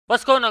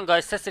What's going on,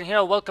 guys? Testing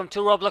here. Welcome to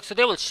Roblox.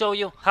 Today we'll show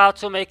you how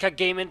to make a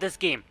game in this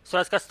game. So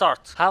let's get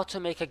started. How to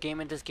make a game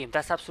in this game.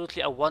 That's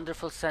absolutely a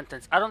wonderful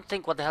sentence. I don't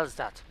think, what the hell is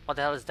that? What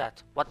the hell is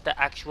that? What the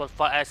actual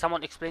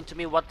someone explain to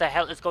me what the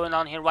hell is going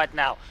on here right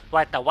now.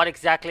 What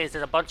exactly is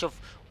it? A bunch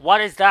of what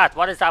is that?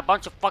 What is that? A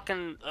bunch of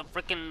fucking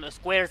freaking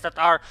squares that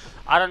are,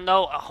 I don't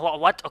know,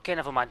 what? Okay,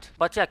 never mind.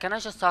 But yeah, can I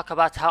just talk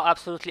about how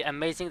absolutely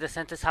amazing the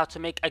sentence how to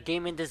make a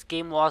game in this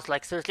game was?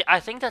 Like, seriously,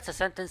 I think that's a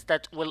sentence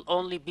that will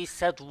only be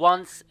said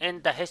once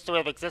in the history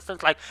of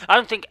existence. Like, I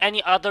don't think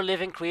any other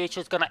living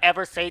creature is gonna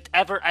ever say it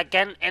ever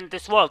again in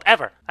this world,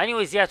 ever.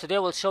 Anyways, yeah, today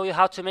we'll show you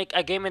how to make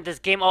a game in this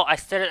game. Oh, I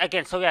said it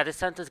again. So yeah, this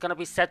sentence is gonna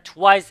be said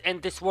twice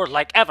in this world,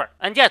 like ever.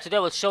 And yeah, today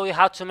we'll show you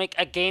how to make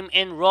a game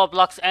in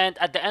Roblox, and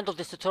at the end of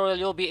this tutorial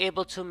you'll be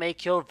able to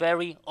make your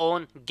very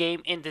own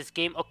game in this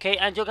game, okay?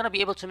 And you're gonna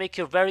be able to make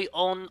your very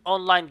own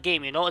online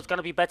game, you know? It's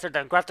gonna be better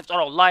than Grand Theft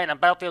Auto Online and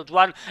Battlefield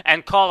 1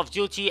 and Call of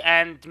Duty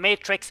and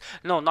Matrix.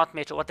 No, not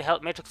Matrix. What the hell?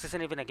 Matrix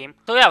isn't even a game.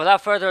 So yeah,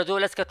 without further ado,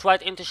 let's get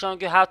right into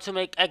showing you how to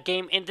make a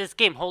game in this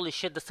game. Holy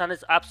shit, the sun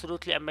is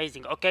absolutely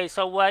amazing. Okay,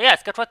 so yeah,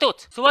 let's get right to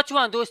it. So what you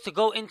want to do is to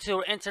go into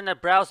your internet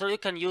browser. You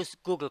can use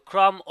Google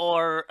Chrome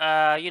or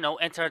you know,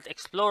 Internet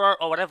Explorer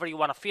or whatever you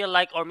want to feel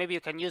like, or maybe you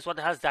can use, what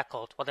the hell is that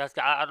called? What the hell is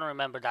that? I don't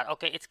remember that.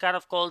 Okay, it's kind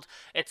of called,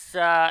 it's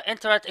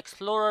Internet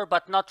Explorer,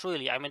 but not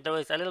really. I mean, there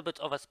is a little bit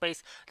of a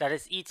space that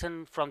is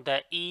eaten from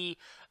the E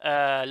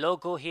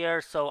logo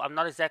here, so I'm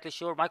not exactly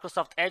sure.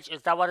 Microsoft Edge,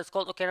 is that what it's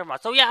called? Okay, never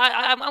mind. So yeah,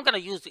 I'm gonna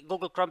use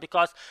Google Chrome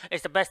because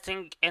it's the best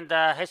thing in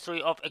the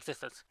history of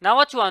existence. Now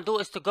what you want to do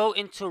is to go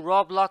into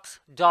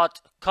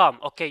roblox.com.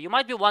 okay, you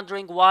might be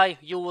wondering why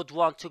you would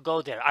want to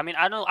go there. I mean,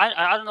 I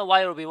don't know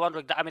why you'll be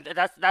wondering that. I mean,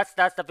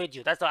 that's the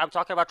video. I'm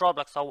talking about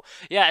Roblox. So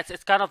yeah,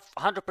 it's kind of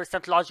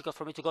 100% logical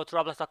for me to go to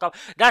roblox.com.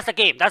 That's the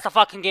game. That's a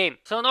fucking game.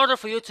 So in order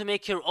for you to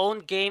make your own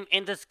game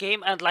in this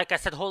game, and like I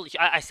said,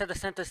 I said the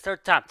sentence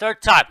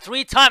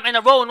three times in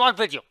a row in one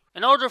video.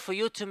 In order for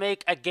you to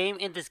make a game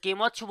in this game,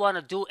 what you want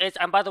to do is,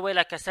 and by the way,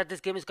 like I said, this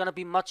game is going to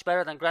be much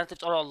better than Grand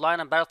Theft Auto Online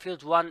and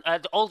Battlefield 1.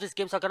 All these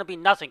games are going to be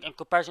nothing in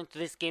comparison to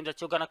this game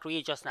that you're going to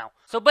create just now.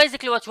 So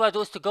basically what you want to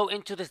do is to go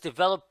into this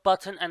develop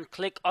button and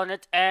click on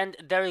it, and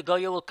there you go,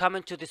 you will come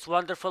into this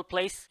wonderful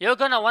place. You're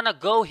going to want to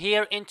go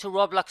here into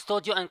Roblox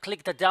Studio and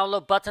click the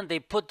download button. They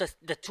put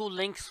the two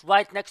links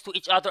right next to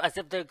each other as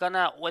if they're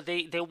gonna,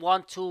 they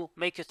want to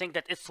make you think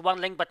that it's one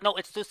link, but no,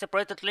 it's two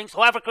separated links.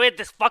 Whoever created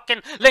this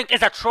fucking link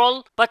is a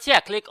troll. But yeah,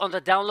 click on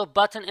the download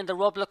button in the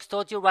Roblox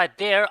Studio right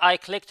there. I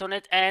clicked on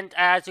it, and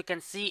as you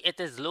can see, it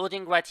is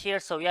loading right here.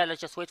 So yeah,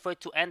 let's just wait for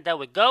it to end. There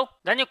we go.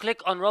 Then you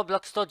click on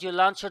Roblox Studio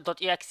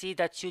Launcher.exe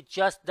that you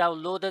just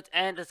downloaded,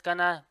 and it's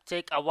gonna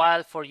take a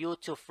while for you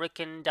to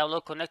freaking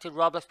download connected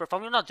Roblox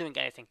Perform. You're not doing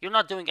anything. You're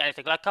not doing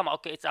anything. Like, come on.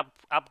 Okay, it's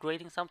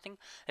upgrading something.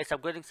 It's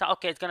upgrading something.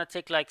 Okay, it's gonna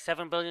take like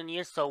 7 billion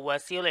years. So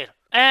see you later.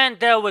 And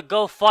there we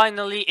go,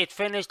 finally it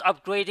finished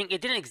upgrading. It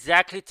didn't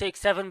exactly take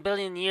 7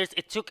 billion years,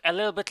 it took a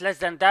little bit less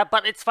than that,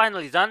 but it's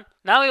finally done.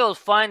 Now you'll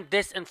find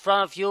this in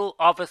front of you.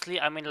 Obviously,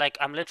 I mean, like,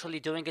 I'm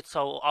literally doing it,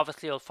 so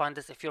obviously you'll find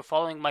this if you're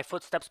following my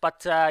footsteps.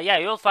 But yeah,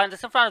 you'll find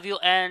this in front of you,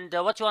 and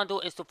what you want to do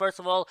is to first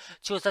of all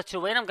choose a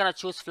terrain. I'm gonna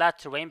choose flat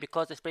terrain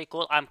because it's pretty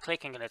cool. I'm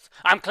clicking in it.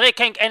 I'm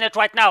clicking in it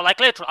right now, like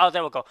literally. Oh,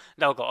 there we go.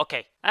 There we go.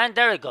 Okay. And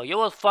there you go. You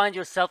will find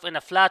yourself in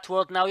a flat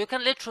world. Now you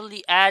can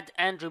literally add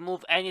and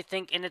remove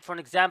anything in it. For an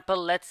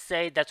example, let's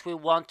say that we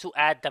want to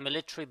add the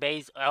military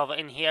base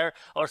in here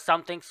or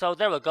something. So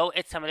there we go.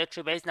 It's a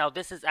military base. Now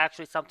this is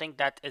actually something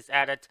that is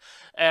added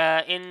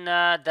in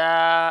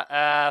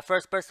the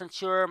first-person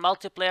shooter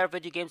multiplayer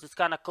video games. It's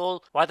kind of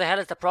cool. Why the hell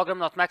is the program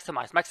not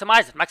maximized?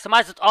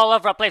 Maximize it all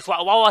over the place.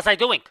 What was I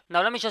doing?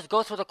 Now let me just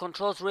go through the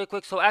controls real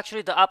quick. So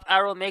actually the up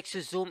arrow makes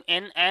you zoom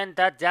in, and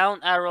that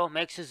down arrow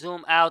makes you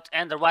zoom out,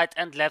 and the right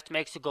and left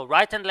makes you go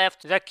right and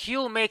left. The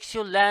Q makes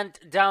you land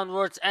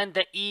downwards, and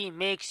the E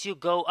makes you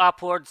go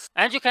upwards.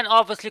 And you can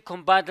obviously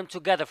combine them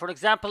together. For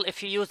example,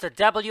 if you use the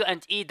W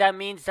and E, that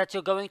means that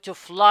you're going to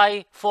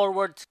fly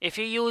forward. If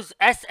you use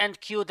S and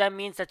Q, that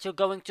means that you're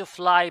going to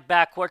fly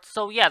backwards.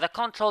 So yeah, the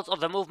controls of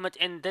the movement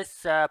in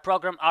this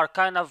program are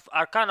kind of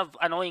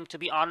annoying, to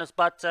be honest,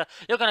 but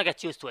you're gonna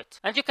get used to it.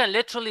 And you can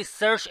literally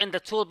search in the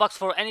toolbox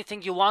for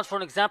anything you want. For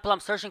an example, I'm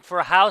searching for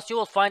a house. You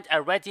will find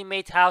a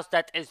ready-made house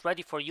that is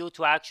ready for you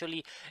to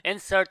actually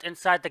insert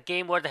inside the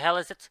game. Where the hell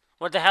is it?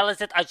 Where the hell is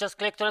it? I just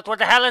clicked on it. Where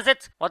the hell is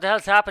it? What the hell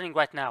is happening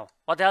right now?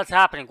 What the hell is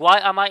happening? Why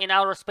am I in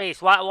outer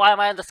space? Why am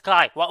I in the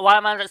sky? Why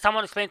am I...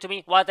 Someone explain to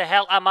me. Why the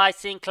hell am I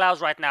seeing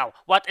clouds right now?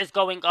 What is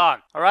going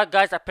on? Alright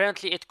guys,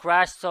 apparently it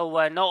crashed.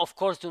 So no, of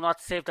course, do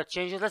not save the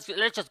changes.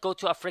 Let's just go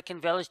to a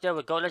freaking village. There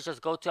we go. Let's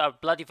just go to a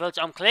bloody village.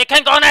 I'm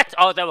clicking on it.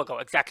 Oh, there we go.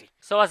 Exactly.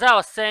 So as I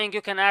was saying,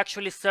 you can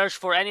actually search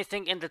for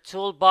anything in the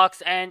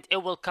toolbox and it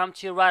will come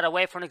to you right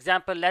away. For an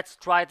example, let's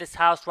try this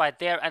house right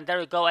there. And there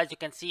we go. As you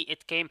can see,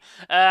 it came.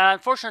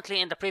 Unfortunately,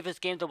 in the previous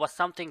game, there was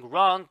something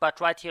wrong, but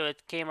right here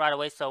it came right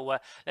away. So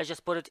let's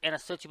just put it in a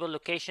suitable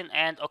location,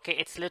 and okay,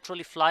 it's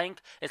literally flying.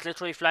 It's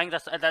literally flying.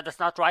 That's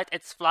not right.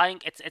 It's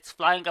flying. It's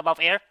flying above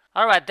air.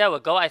 Alright, there we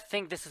go. I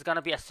think this is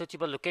gonna be a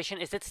suitable location.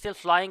 Is it still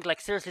flying?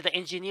 Like, seriously, the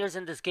engineers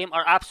in this game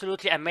are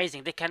absolutely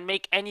amazing. They can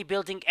make any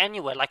building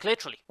anywhere, like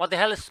literally. What the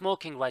hell is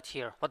smoking right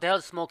here? What the hell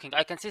is smoking?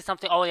 I can see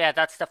something. Oh yeah,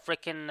 that's the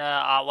freaking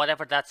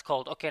whatever that's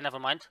called. Okay, never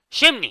mind.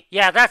 Chimney!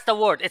 Yeah, that's the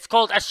word. It's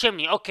called a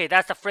chimney. Okay,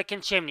 that's a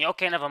freaking chimney.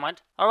 Okay, never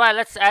mind. Alright,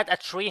 let's add a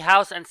tree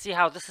house and see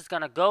how this is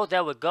gonna go.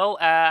 There we go.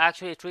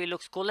 Actually, a tree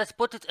looks cool. Let's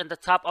put it in the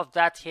top of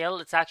that hill.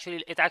 It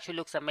actually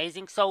looks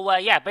amazing. So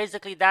yeah,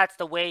 basically that's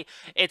the way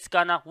it's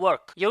gonna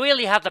work. You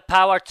really have the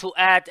power to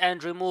add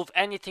and remove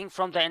anything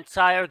from the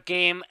entire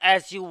game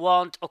as you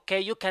want.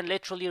 Okay, you can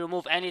literally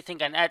remove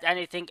anything and add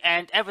anything,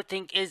 and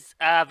everything is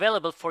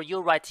available for you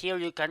right here.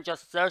 You can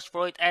just search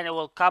for it and it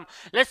will come.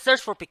 Let's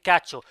search for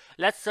Pikachu.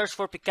 Let's search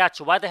for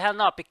Pikachu. Why the hell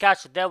not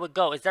Pikachu? There we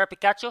go. Is there a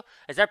Pikachu?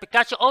 Is there a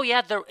Pikachu? Oh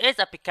yeah, there is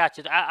a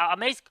Pikachu.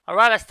 Amazing.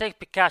 Alright, let's take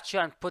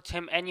Pikachu and put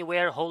him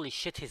anywhere. Holy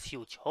shit, he's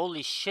huge.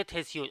 Holy shit,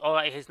 he's huge.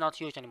 Alright, he's not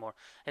huge anymore.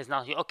 He's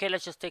not huge. Okay,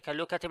 let's just take a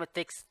look at him. It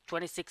takes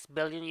 26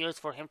 billion years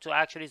for him to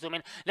actually zoom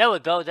in. There we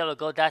go, there we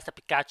go. That's the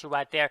Pikachu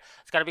right there.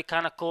 It's gonna be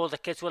kind of cool. The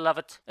kids will love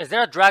it. Is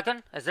there a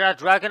dragon? Is there a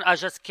dragon? I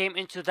just came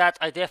into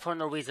that idea for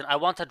no reason. I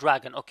want a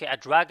dragon. Okay, a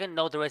dragon?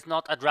 No, there is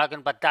not a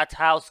dragon, but that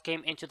house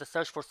came into the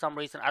search for some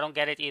reason. I don't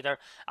get it either.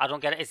 I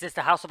don't get it. Is this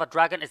the house of a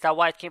dragon? Is that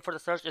why it came for the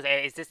search?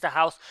 Is this the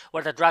house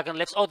where the dragon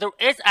lives? Oh, there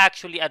is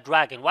actually a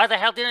dragon. Why the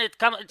hell didn't it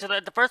come into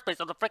the first place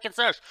of the freaking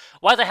search?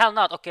 Why the hell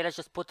not? Okay, let's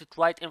just put it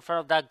right in front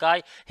of that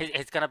guy.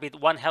 He's gonna be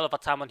one hell of a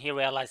time when he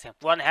realizes him.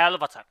 One hell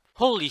of a time.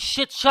 Holy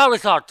shit,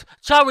 Charizard!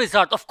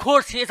 Charizard! Of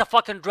course he is a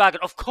fucking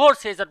dragon. Of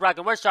course he is a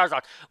dragon. Where's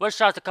Charizard? Where's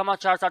Charizard? Come on,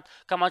 Charizard.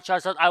 Come on,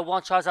 Charizard. I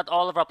want Charizard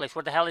all over our place.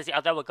 Where the hell is he?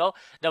 Oh, there we go.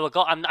 There we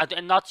go. I'm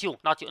not you.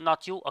 Not you.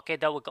 Not you. Okay,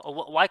 there we go.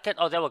 Why can't...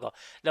 Oh, there we go.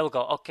 There we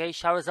go. Okay,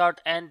 Charizard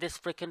and this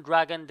freaking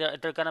dragon,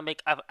 they're gonna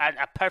make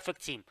a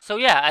perfect team. So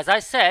yeah, as I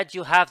said,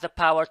 you have the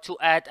power to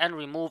add and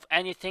remove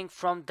anything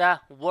from the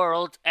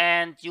world,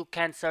 and you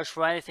can search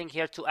for anything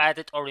here to add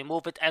it or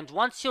remove it. And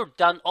once you're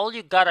done, all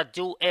you gotta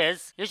do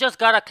is you just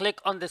gotta click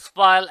on this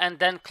file and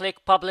then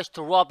click publish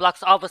to Roblox.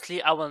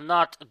 Obviously I will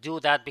not do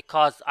that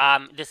because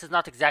this is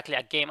not exactly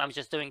a game. I'm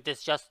just doing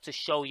this just to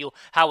show you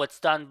how it's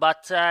done.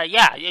 But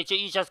yeah,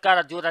 you just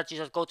gotta do that. You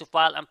just go to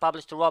file and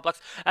publish to Roblox,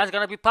 and it's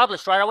gonna be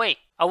published right away.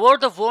 A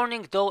word of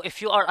warning though,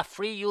 if you are a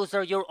free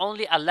user, you're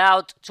only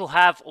allowed to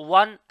have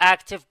one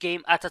active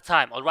game at a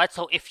time, alright?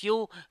 So if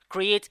you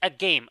create a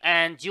game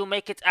and you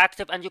make it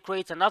active and you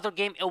create another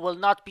game, it will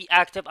not be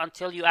active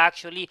until you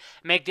actually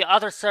make the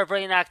other server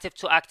inactive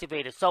to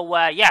activate it. So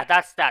yeah,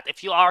 that's that.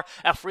 If you are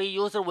a free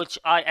user, which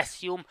I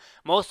assume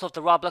most of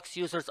the Roblox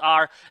users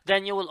are,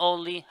 then you will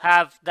only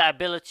have the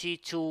ability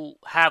to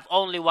have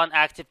only one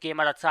active game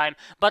at a time.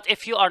 But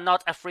if you are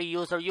not a free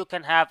user, you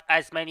can have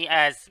as many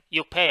as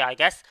you pay, I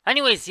guess.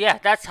 Anyways, yeah,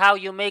 that's how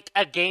you make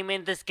a game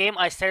in this game.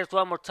 I said it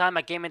one more time,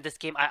 a game in this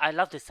game. I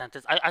love this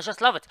sentence. I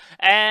just love it.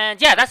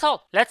 And yeah, that's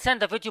all. Let's end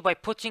the video by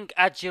putting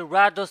a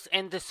Gyarados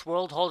in this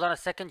world. Hold on a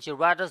second.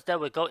 Gyarados, there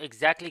we go.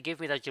 Exactly, give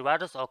me the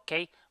Gyarados.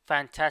 Okay,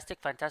 fantastic,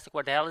 fantastic.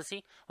 Where the hell is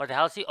he? Where the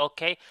hell is he?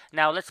 Okay,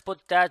 now let's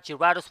put the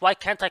Gyarados. Why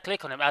can't I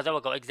click on him? Ah, there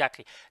we go,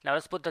 exactly. Now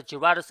let's put the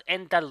Gyarados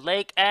in the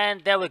lake,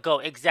 and there we go,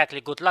 exactly.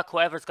 Good luck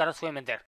whoever's gonna swim in there.